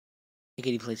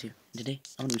Hey, Plays here. Today,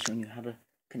 I'm going to be showing you how to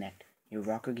connect your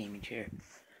rocker gaming chair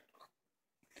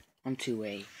onto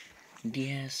a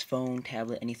DS, phone,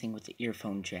 tablet, anything with the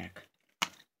earphone jack.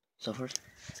 So first,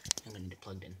 I'm going to need it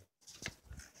plugged in.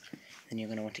 Then you're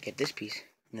going to want to get this piece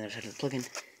on the other side of the plug-in.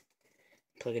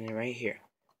 Plug it in right here.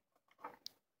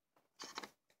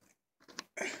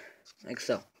 Like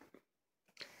so.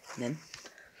 Then,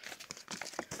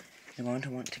 you're going to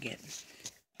want to get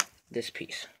this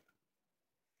piece.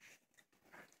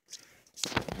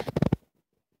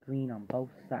 Green on both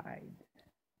sides.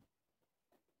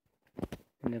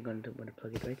 And you're going to want to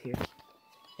plug it right here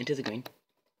into the green.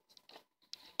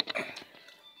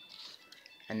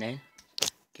 And then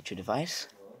get your device.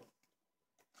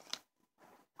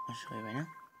 I'll show you right now.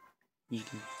 You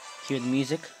can hear the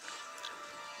music.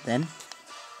 Then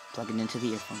plug it into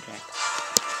the earphone jack.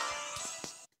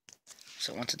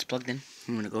 So once it's plugged in,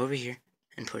 I'm going to go over here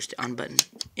and push the on button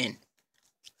in.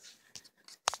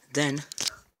 Then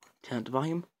turn up the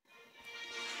volume.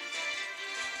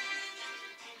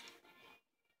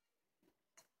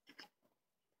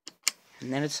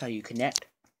 And that is how you connect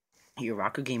your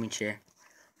rocker gaming chair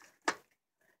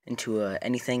into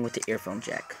anything with the earphone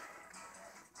jack.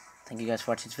 Thank you guys for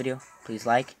watching this video. Please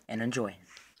like and enjoy.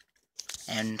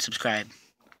 And subscribe.